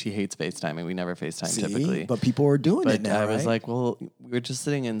she hates FaceTiming. We never FaceTime typically. But people are doing it now, I was right? like, well, we're just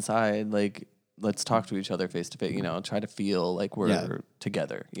sitting inside, like, let's talk to each other face to face, you know, try to feel like we're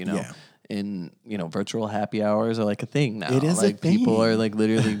together, you know? Yeah. In, you know, virtual happy hours are like a thing now. It is like a thing. People are like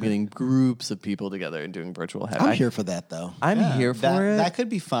literally getting groups of people together and doing virtual happy. I'm here for that though. I'm here for that, it. That could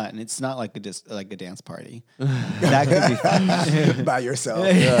be fun. It's not like like a dance party. That could be fun. By yourself.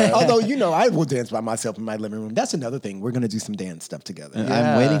 Although, you know, I will dance by myself in my living room. That's another thing. We're going to do some dance stuff together.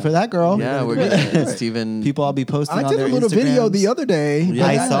 I'm waiting for that, girl. Yeah, we're gonna Steven. People I'll be posting I on did their a little video Instagrams. the other day. Yeah,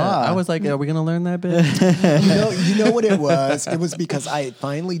 I saw. I was like, are we gonna learn that bit? You know what it was? It was because I had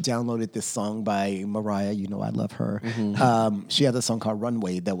finally downloaded this song by Mariah. You know I love her. She had a song called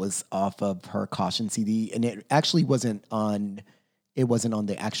Runway that was off of her Caution CD, and it actually wasn't on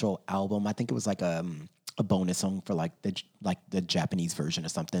the actual album. I think it was like a bonus song for like the Japanese version or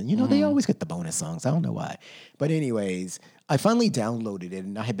something. You know, they always get the bonus songs. I don't know why. But anyways, I finally downloaded it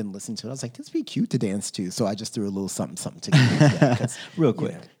and I had been listening to it. I was like, this would be cute to dance to. So I just threw a little something together. Real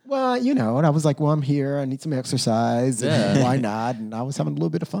quick. Well, you know, and I was like, well, I'm here. I need some exercise. And why not? And I was having a little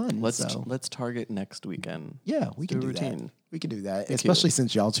bit of fun. Let's target next weekend. Yeah, we can do a do routine. that. We can do that, especially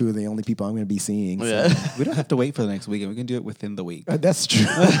since y'all two are the only people I'm going to be seeing. So. We don't have to wait for the next weekend. We can do it within the week. That's true.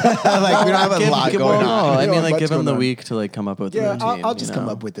 Like we don't have a lot going on. I You mean, know, like much give him going the on. week to like come up with a Yeah, routine. I'll just come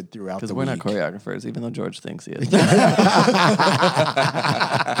up with it throughout the because week. we're not choreographers, even though George thinks he is.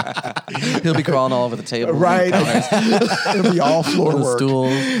 He'll be crawling all over the table, Right. It'll be all floor the work.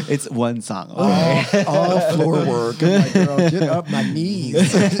 stools. It's one song. Okay? All floor work. I'm like, girl, get up my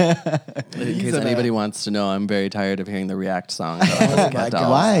knees. In case anybody wants to know, I'm very tired of hearing the React song. That my God.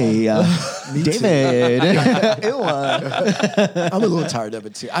 Why, David? I'm a little tired of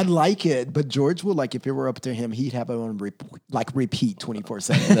it too. I like it, but George will like if it were up to him, he'd have it on repeat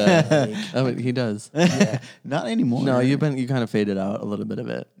 24/7. Oh, he does. Not anymore. No, you kind of faded out a little bit of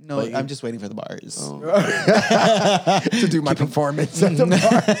it. No, But I'm just waiting for the bars. to do my performance at the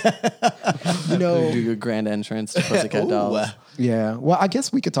bar. You know, do your grand entrance to Pussycat Dolls. yeah. Well, I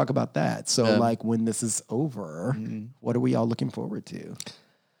guess we could talk about that. So, like, when this is over, what are we all looking forward to?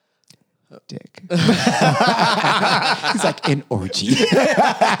 Dick. He's like an orgy.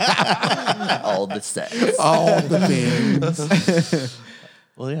 All the sex. All the things.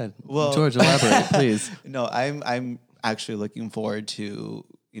 Well, yeah. Well- George, elaborate, please. No, I'm actually looking forward to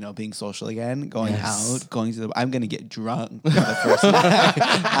being social again, going out, going to I'm gonna get drunk for the first night.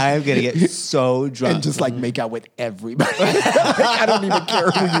 I'm gonna get so drunk And just like make out with everybody. Like, I don't even care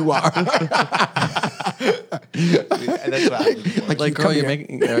who you are. And that's what I'm looking for. Like, you girl, come you're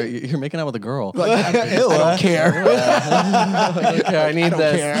here. making out with a girl. Like, I don't care. Okay, I need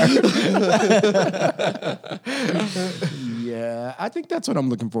this. Yeah, I think that's what I'm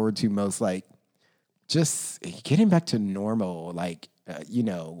looking forward to most. Like, just getting back to normal. Like,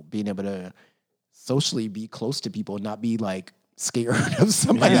 being able to socially be close to people, and not be like scared of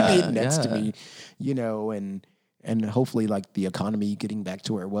somebody being next to me. And hopefully, like the economy getting back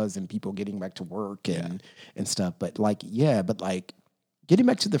to where it was, and people getting back to work and stuff. But like, getting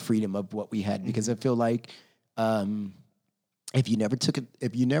back to the freedom of what we had, because I feel like if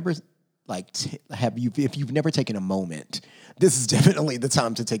you've never taken a moment, this is definitely the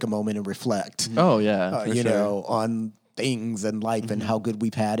time to take a moment and reflect. Oh, yeah. for sure. On things and life and how good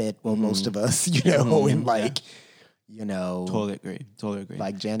we've had it. Well, most of us, and like, Totally agree.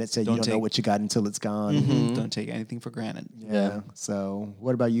 like Janet said, Don't you don't know take- what you got until it's gone. Don't take anything for granted. Yeah. So,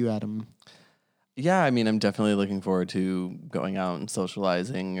 what about you, Adam? Yeah, I mean, I'm definitely looking forward to going out and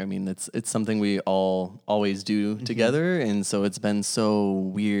socializing. I mean, it's something we all always do together, and so it's been so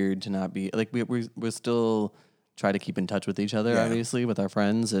weird to not be like we're still try to keep in touch with each other, obviously, with our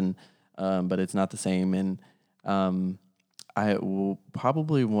friends, and but it's not the same. And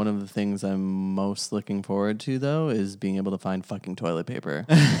probably one of the things I'm most looking forward to, though, is being able to find fucking toilet paper.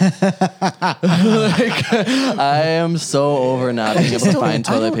 I am so over not being able to find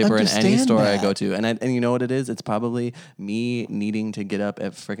I toilet don't paper in any understand store I that. go to. And you know what it is? It's probably me needing to get up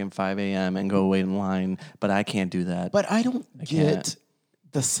at freaking 5 a.m. and go wait in line, but I can't do that. But I don't can't. get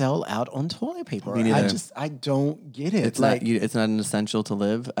the sell out on toilet paper. Me neither. I don't get it. It's it's not an essential to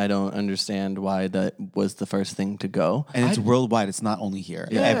live. I don't understand why that was the first thing to go. And it's worldwise. It's not only here.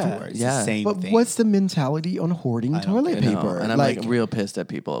 Yeah. Everywhere. It's Yeah. the same But thing. what's the mentality on hoarding toilet I know, paper? and I'm like real pissed at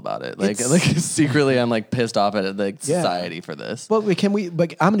people about it. Like It's- secretly, I'm like pissed off at society for this. But I'm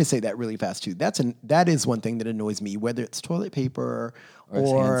going to say that really fast too. That is one thing that annoys me, whether it's toilet paper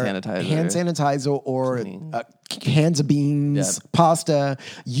or hand sanitizer. or cans of beans, pasta.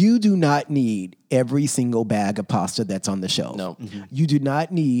 You do not need every single bag of pasta that's on the shelf. No. You do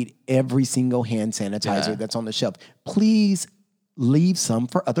not need every single hand sanitizer Yeah. that's on the shelf. Please leave some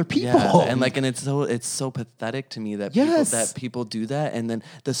for other people. Yeah, and it's so pathetic to me that Yes. people do that, and then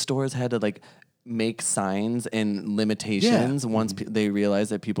the stores had to like make signs and limitations once they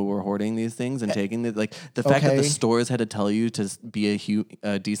realized that people were hoarding these things and taking it. Like the fact that the Okay. stores had to tell you to be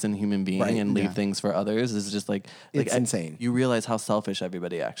a decent human being Right, and leave yeah. things for others is just like It's insane. You realize how selfish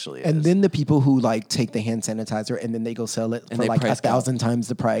everybody actually is. And then the people who like take the hand sanitizer and then they go sell it for they like price 1,000 times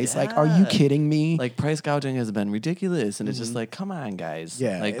the price. Like, are you kidding me? like price gouging has been ridiculous, and it's just like, come on, guys.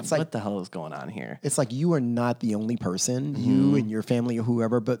 Yeah, like it's what like- the hell is going on here? It's like you are not the only person, you and your family or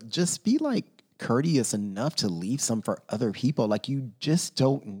whoever, but just be like courteous enough to leave some for other people. Like you just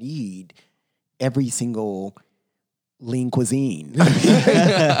don't need every single lean cuisine.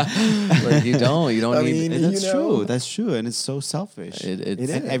 Like you don't I need. mean, That's you know? true. That's true, and it's so selfish. It's- It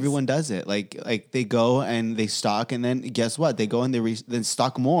And is. everyone does it. Like they go and they stock, and then guess what? They go and they then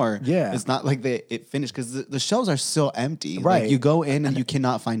stock more. Yeah. It's not like it finished because the shelves are still empty. Right. Like you go in and you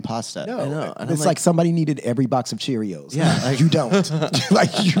cannot find pasta. No, I know. And it's I'm like somebody needed every box of Cheerios. Yeah, like, you don't.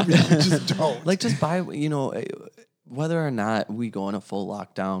 Like you really just don't. Like just buy, whether or not we go in a full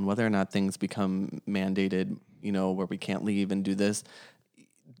lockdown, whether or not things become mandated, where we can't leave and do this,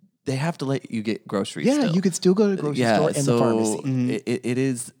 they have to let you get groceries. Yeah, still. you could still go to the grocery store and the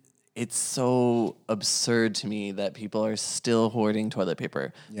pharmacy. It's so absurd to me that people are still hoarding toilet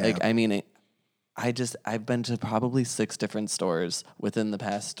paper. Yeah. Like, I mean, I've been to probably 6 different stores within the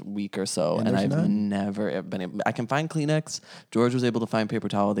past week or so, and there's I've none? never ever been able. I can find Kleenex. George was able to find paper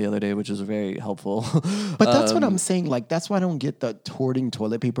towel the other day, which was very helpful. But that's what I'm saying. Like, that's why I don't get the hoarding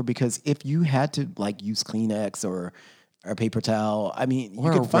toilet paper, because if you had to like use Kleenex or paper towel, I mean,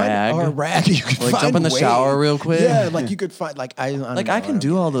 Or you a could find rag. or a rag. You could Like, find jump in the ways. shower real quick. Yeah, like you could find like I don't Like know, I can don't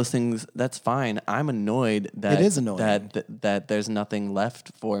do get all those things. That's fine. I'm annoyed that It is annoying. that there's nothing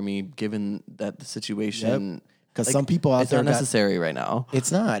left for me given that the situation Because some people out it's there not got- necessary right now.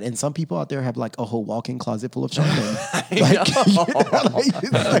 It's not. And some people out there have like a whole walk-in closet full of Charmin. I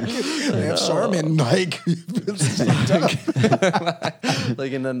They have Charmin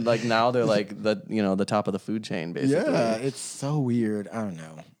Like and then like now they're like the top of the food chain basically. Yeah, it's so weird. I don't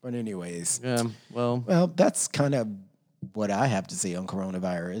know. But anyways. Yeah. Well, Well, that's kind of what I have to say on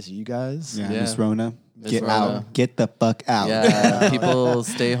coronavirus. You guys? Yeah, Yeah. Miss Rona, Miss get Rona. out, get the fuck out. yeah, people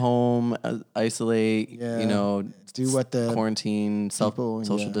stay home, isolate, Yeah. Do what the quarantine, people,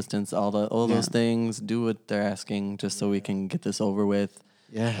 social yeah. distance, all those things. Do what they're asking, just so we can get this over with.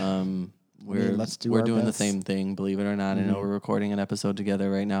 Yeah. let's do we're our doing best. the same thing, believe it or not. I know we're recording an episode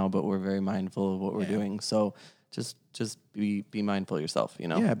together right now, but we're very mindful of what we're doing. So just be mindful of yourself.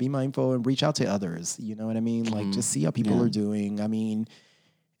 Yeah, be mindful and reach out to others. You know what I mean? Like, just see how people are doing. I mean,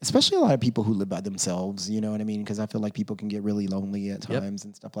 especially a lot of people who live by themselves. You know what I mean? Because I feel like people can get really lonely at times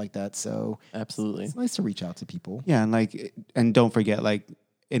and stuff like that. So Absolutely. it's nice to reach out to people. Yeah, and don't forget, like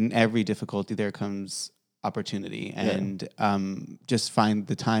in every difficulty there comes opportunity, and just find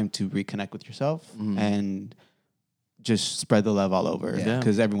the time to reconnect with yourself and just spread the love all over Yeah.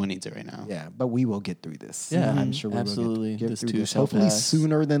 because everyone needs it right now. Yeah, but we will get through this. Yeah, I'm sure we absolutely. will get This through too this. shall Hopefully pass.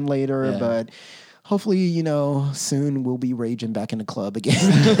 sooner than later, Yeah. but hopefully, soon we'll be raging back in the club again.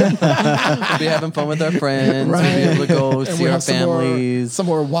 We'll be having fun with our friends. We'll be able to go And see we'll our have families. Some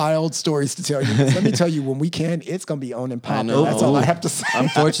more wild stories to tell you. Let me tell you, when we can, it's going to be on and popping. know. That's all I have to say.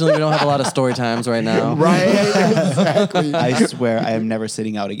 Unfortunately, we don't have a lot of story times right now. Right? Exactly. I swear I am never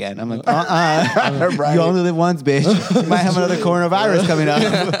sitting out again. I'm like, Right. you only live once, bitch. You might have another coronavirus coming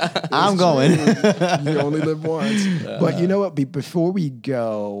up. I'm going. You only live once. But you know what? Before we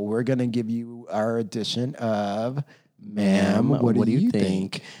go, we're going to give you our edition of Ma'am, what do you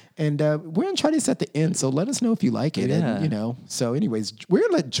think? And we're going to try this at the end, so let us know if you like it. Yeah. And, so anyways, we're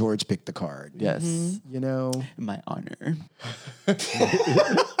going to let George pick the card. Yes. My honor.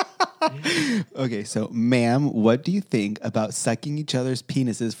 Okay, so ma'am, what do you think about sucking each other's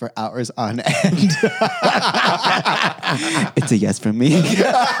penises for hours on end? It's a yes from me. I'm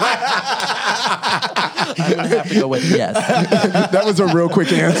gonna have to go with yes. That was a real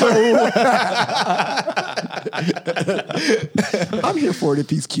quick answer. I'm here for it if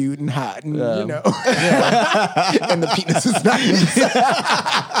he's cute and hot and, and the penis is nice.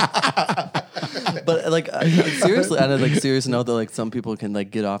 But like seriously, on a serious note, though, like some people can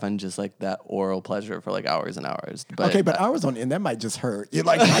like get off on just like that oral pleasure for like hours and hours. But Okay, but hours on end, that might just hurt. You're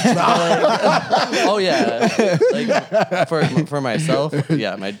like, oh yeah, like for myself,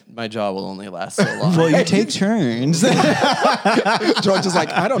 yeah, my jaw will only last so long. Well, you take turns. George is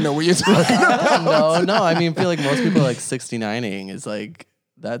like, I don't know what you're talking about. no, I mean, I feel like most people like 69ing is like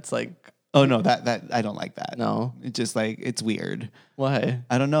that's like Oh no, that I don't like that. No. It's just like it's weird. why?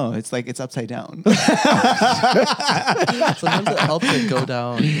 I don't know. It's like it's upside down. Sometimes it helps it go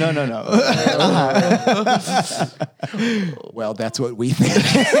down. No. Well, that's what we think.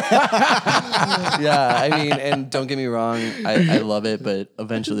 Yeah, I mean, and don't get me wrong, I love it, but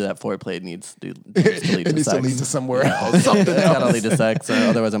eventually that foreplay needs to lead It to needs to sex. lead to somewhere else. It's gotta lead to sex, or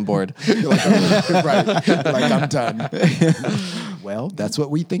otherwise I'm bored. Right. Like, I'm done. Well, that's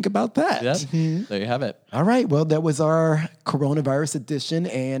what we think about that. Yep, there you have it. All right. Well, that was our coronavirus edition.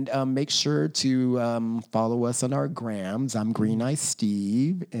 And make sure to follow us on our grams. I'm Green Eye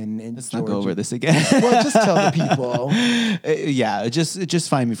Steve. And Let's not go over this again. Well, just tell the people. Yeah, just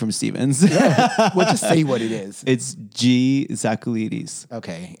find me from Stevens. Well, just say what it is. It's G Zakulides.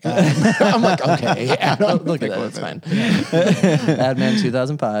 Okay. I'm like, okay. Look at that, it's fine. Adman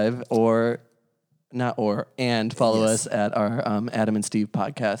 2005, and follow us at our Adam and Steve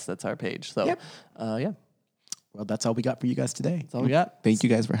podcast. That's our page. So, Yep. Yeah, Well, that's all we got for you guys today. that's all we got. Thank you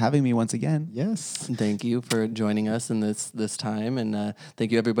guys for having me once again. Yes. Thank you for joining us in this time, and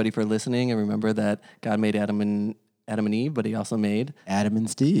thank you everybody for listening. And remember that God made Adam and Eve, but He also made Adam and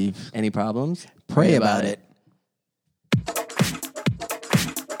Steve. any problems. Pray about it.